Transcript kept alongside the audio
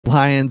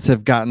Lions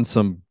have gotten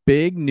some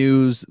big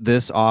news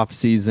this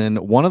offseason.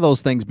 One of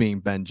those things being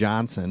Ben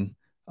Johnson,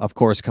 of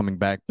course, coming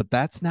back, but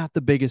that's not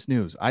the biggest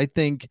news. I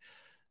think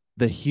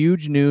the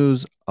huge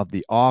news of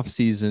the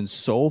offseason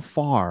so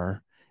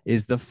far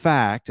is the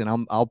fact,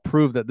 and I'll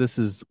prove that this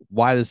is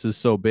why this is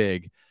so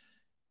big,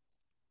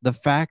 the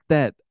fact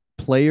that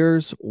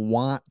players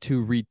want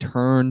to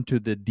return to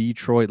the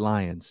Detroit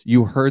Lions.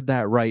 You heard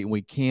that right, and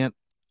we can't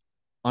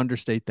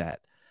understate that.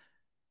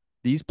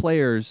 These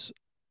players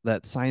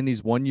that sign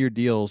these one-year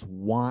deals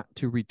want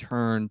to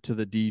return to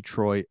the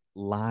Detroit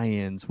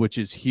Lions, which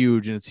is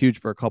huge, and it's huge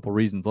for a couple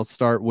reasons. Let's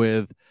start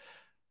with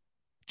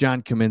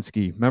John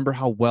Kaminsky. Remember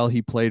how well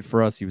he played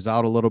for us? He was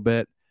out a little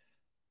bit.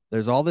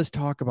 There's all this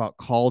talk about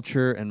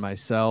culture and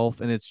myself,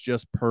 and it's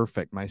just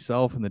perfect.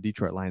 Myself and the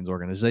Detroit Lions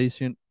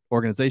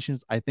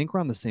organizations, I think we're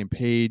on the same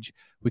page.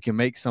 We can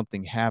make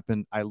something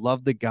happen. I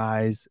love the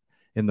guys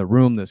in the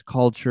room, this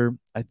culture.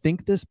 I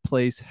think this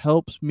place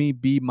helps me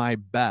be my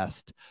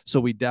best. So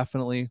we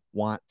definitely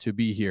want to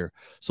be here.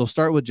 So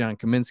start with John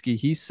Kaminsky.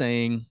 He's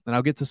saying, and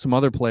I'll get to some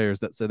other players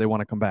that say they want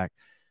to come back.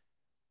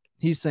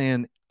 He's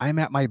saying, I'm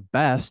at my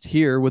best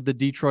here with the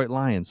Detroit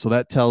Lions. So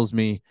that tells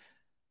me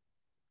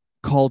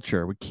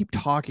culture. We keep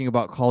talking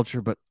about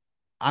culture, but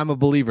I'm a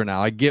believer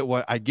now. I get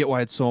why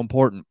it's so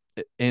important.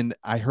 And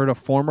I heard a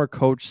former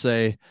coach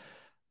say,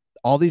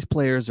 all these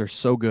players are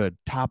so good,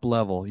 top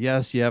level.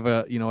 Yes, you have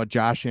a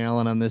Josh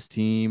Allen on this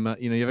team.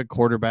 You have a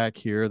quarterback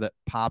here that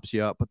pops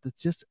you up, but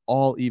it's just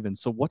all even.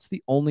 So what's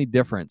the only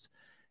difference?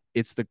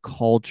 It's the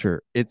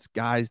culture. It's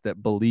guys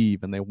that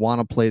believe and they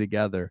want to play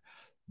together.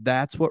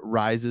 That's what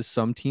rises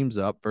some teams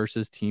up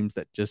versus teams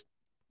that just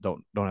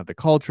don't have the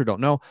culture,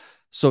 don't know.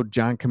 So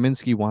John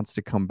Kaminsky wants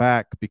to come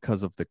back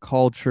because of the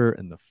culture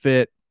and the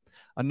fit.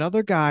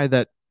 Another guy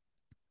that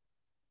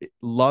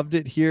loved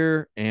it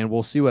here, and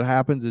we'll see what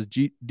happens, is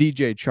DJ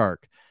Chark.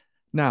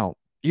 Now,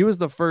 he was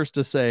the first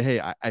to say, hey,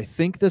 I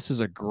think this is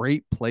a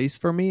great place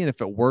for me, and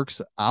if it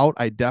works out,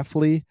 I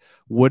definitely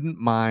wouldn't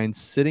mind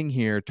sitting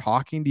here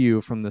talking to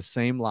you from the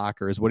same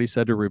locker, is what he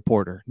said to a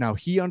reporter. Now,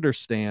 he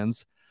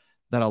understands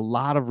that a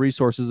lot of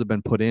resources have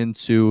been put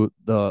into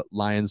the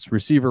Lions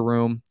receiver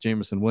room,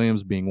 Jameson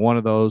Williams being one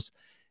of those,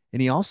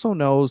 and he also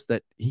knows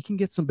that he can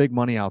get some big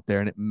money out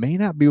there, and it may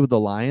not be with the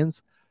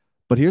Lions,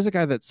 but here's a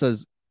guy that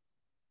says,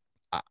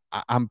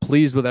 I'm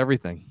pleased with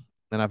everything.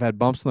 And I've had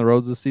bumps in the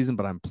roads this season,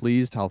 but I'm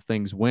pleased how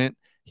things went.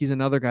 He's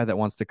another guy that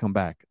wants to come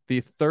back. The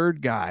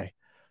third guy,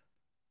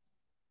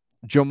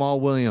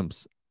 Jamal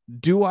Williams.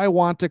 Do I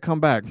want to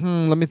come back?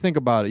 Let me think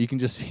about it. You can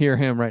just hear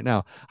him right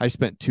now. I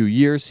spent 2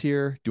 years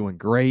here doing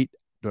great.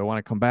 Do I want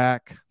to come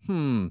back?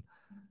 To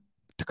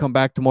come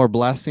back to more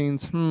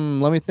blessings?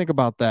 Let me think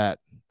about that.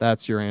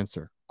 That's your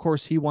answer. Of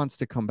course, he wants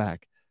to come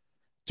back.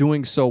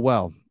 Doing so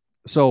well.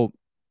 So,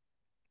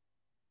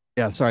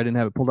 yeah, sorry, I didn't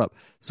have it pulled up.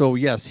 So,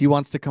 yes, he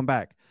wants to come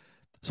back.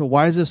 So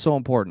why is this so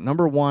important?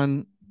 Number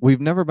one,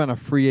 we've never been a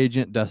free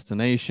agent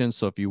destination.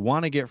 So if you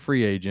want to get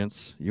free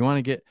agents, you want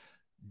to get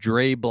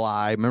Dre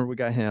Bly, remember we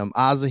got him,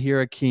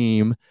 Azahir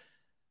Hakeem,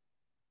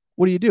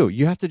 what do?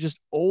 You have to just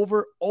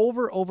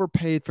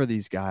overpay for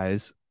these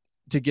guys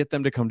to get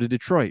them to come to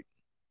Detroit.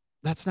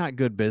 That's not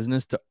good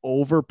business, to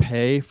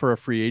overpay for a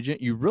free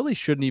agent. You really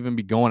shouldn't even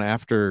be going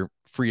after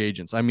free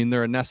agents. I mean,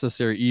 they're a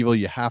necessary evil.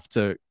 You have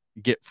to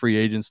get free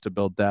agents to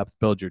build depth,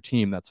 build your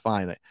team. That's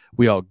fine.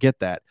 We all get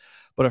that.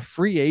 But a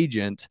free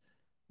agent,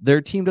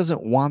 their team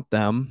doesn't want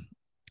them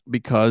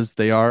because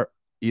they are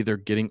either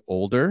getting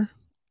older,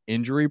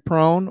 injury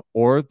prone,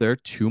 or they're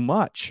too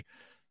much.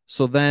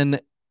 So then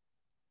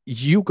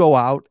you go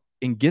out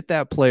and get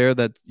that player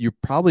that you're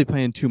probably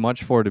paying too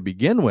much for to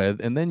begin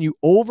with, and then you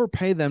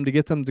overpay them to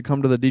get them to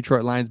come to the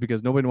Detroit Lions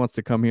because nobody wants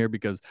to come here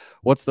because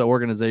what's the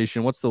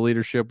organization, what's the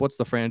leadership, what's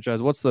the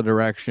franchise, what's the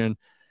direction?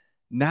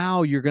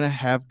 Now you're going to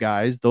have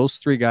guys, those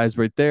three guys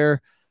right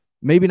there,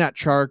 maybe not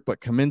Chark, but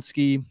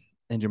Kaminsky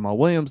and Jamal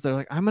Williams, they're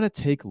like, I'm going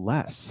to take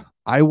less.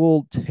 I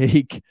will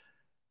take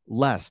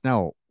less.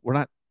 Now, we're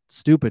not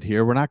stupid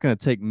here. We're not going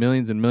to take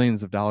millions and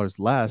millions of dollars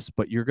less,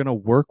 but you're going to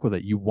work with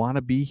it. You want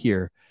to be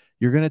here.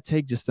 You're going to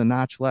take just a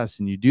notch less.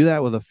 And you do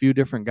that with a few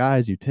different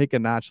guys. You take a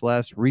notch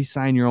less,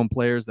 re-sign your own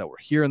players that were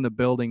here in the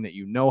building, that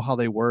you know how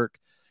they work.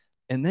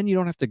 And then you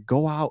don't have to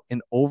go out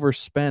and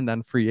overspend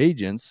on free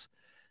agents.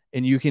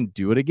 And you can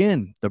do it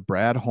again. The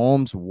Brad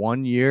Holmes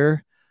 1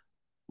 year,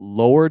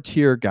 lower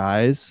tier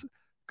guys,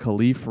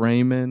 Khalif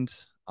Raymond,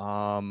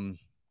 Kaminsky,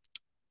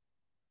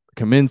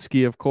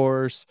 of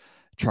course,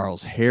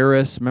 Charles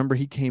Harris. Remember,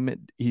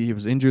 he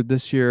was injured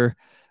this year.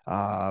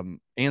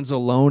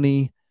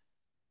 Anzalone,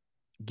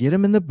 get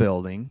him in the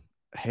building.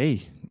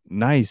 Hey,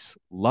 nice.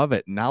 Love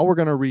it. Now we're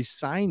going to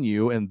re-sign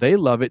you, and they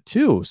love it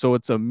too. So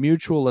it's a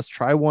mutual, let's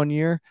try 1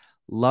 year.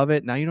 Love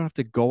it. Now you don't have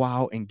to go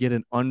out and get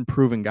an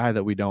unproven guy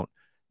that we don't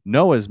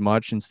know as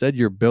much. Instead,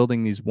 you're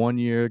building these 1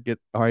 year, get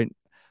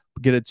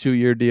a 2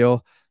 year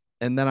deal.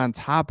 And then on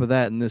top of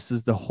that, and this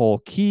is the whole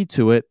key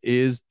to it,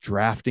 is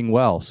drafting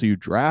well. So you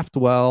draft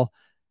well,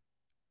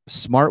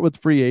 smart with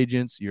free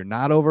agents. You're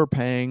not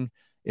overpaying.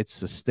 It's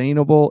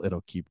sustainable.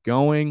 It'll keep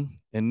going.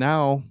 And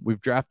now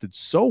we've drafted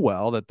so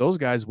well that those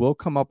guys will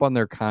come up on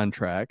their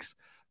contracts.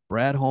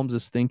 Brad Holmes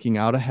is thinking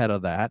out ahead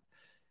of that.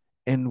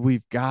 And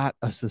we've got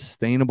a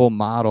sustainable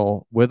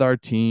model with our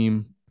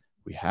team.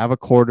 We have a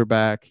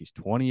quarterback. He's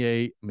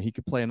 28. I mean, he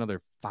could play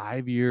another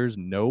 5 years,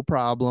 no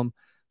problem.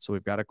 So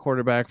we've got a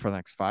quarterback for the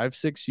next 5,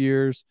 6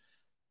 years.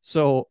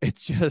 So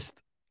it's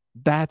just,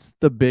 that's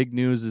the big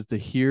news, is to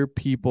hear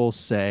people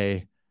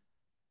say,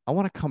 I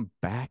want to come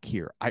back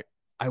here.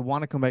 I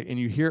want to come back. And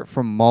you hear it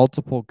from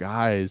multiple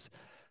guys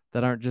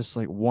that aren't just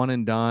like one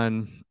and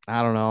done.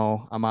 I don't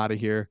know. I'm out of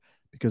here.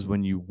 Because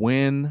when you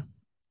win,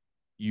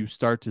 you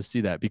start to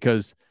see that,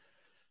 because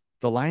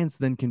the Lions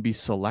then can be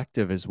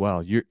selective as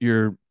well.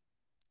 You're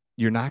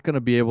not going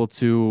to be able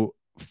to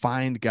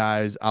find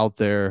guys out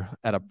there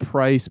at a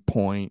price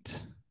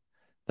point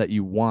that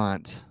you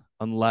want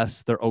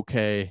unless they're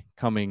okay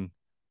coming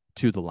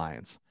to the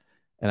Lions.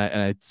 And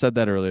I said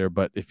that earlier,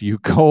 but if you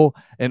go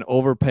and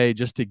overpay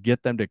just to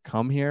get them to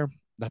come here,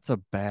 that's a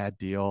bad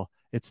deal.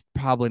 It's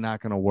probably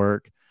not going to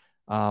work.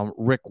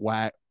 Rick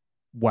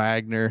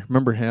Wagner,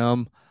 remember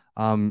him?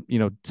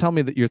 Tell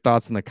me your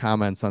thoughts in the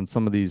comments on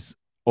some of these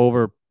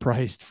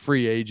overpriced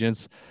free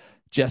agents.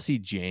 Jesse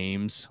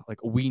James, like,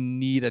 we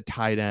need a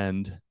tight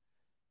end.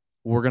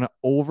 We're going to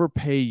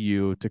overpay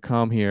you to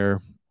come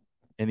here.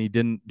 And he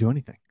didn't do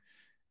anything.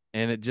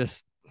 And it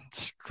just,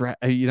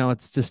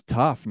 it's just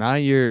tough. Now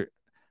you're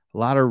a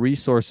lot of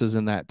resources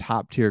in that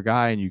top tier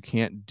guy, and you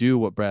can't do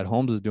what Brad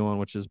Holmes is doing,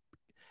 which is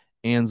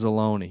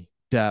Anzalone,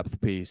 depth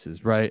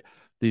pieces, right?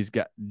 These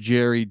guys,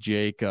 Jerry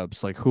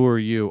Jacobs, like, who are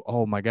you?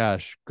 Oh my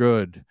gosh,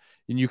 good.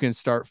 And you can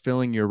start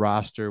filling your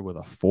roster with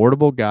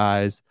affordable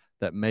guys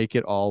that make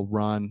it all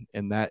run.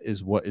 And that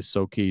is what is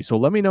so key. So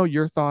let me know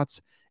your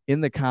thoughts in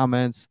the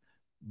comments.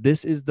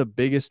 This is the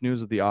biggest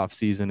news of the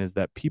offseason, is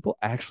that people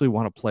actually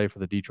want to play for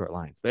the Detroit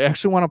Lions. They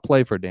actually want to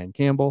play for Dan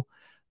Campbell.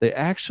 They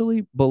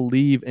actually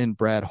believe in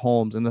Brad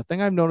Holmes. And the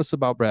thing I've noticed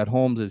about Brad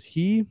Holmes is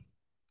I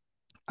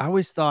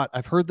always thought,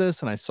 I've heard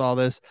this and I saw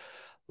this,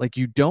 like,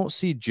 you don't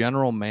see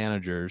general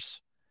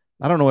managers.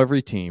 I don't know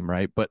every team,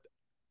 right? But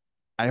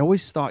I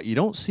always thought you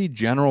don't see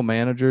general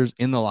managers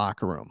in the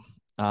locker room,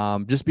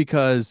 just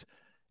because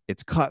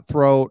it's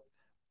cutthroat.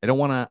 I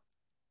might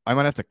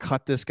have to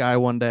cut this guy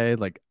one day.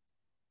 Like,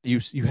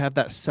 you have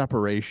that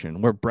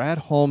separation where Brad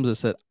Holmes has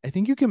said, I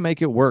think you can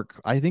make it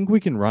work. I think we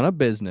can run a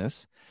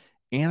business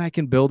and I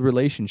can build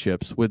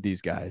relationships with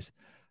these guys.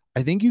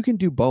 I think you can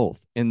do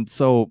both. And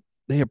so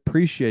they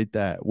appreciate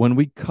that. When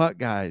we cut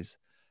guys,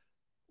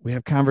 we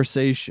have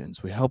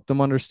conversations. We help them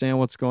understand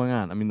what's going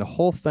on. I mean, the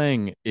whole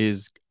thing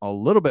is a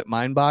little bit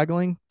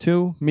mind-boggling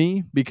to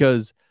me,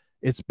 because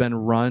it's been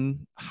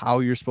run how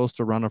you're supposed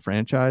to run a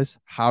franchise,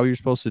 how you're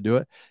supposed to do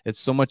it. It's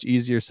so much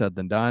easier said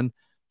than done.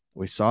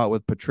 We saw it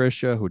with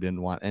Patricia, who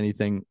didn't want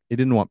anything. He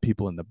didn't want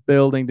people in the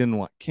building, didn't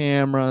want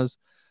cameras,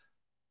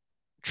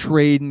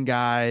 trading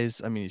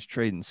guys. I mean, he's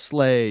trading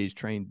Slay, he's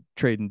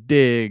trading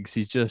Diggs.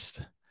 He's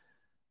just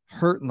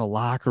hurting the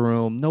locker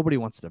room. Nobody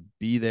wants to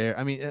be there.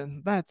 I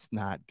mean, that's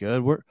not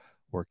good.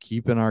 We're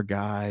keeping our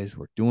guys.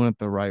 We're doing it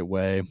the right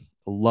way.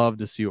 Love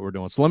to see what we're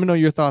doing. So let me know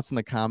your thoughts in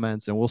the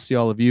comments, and we'll see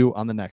all of you on the next.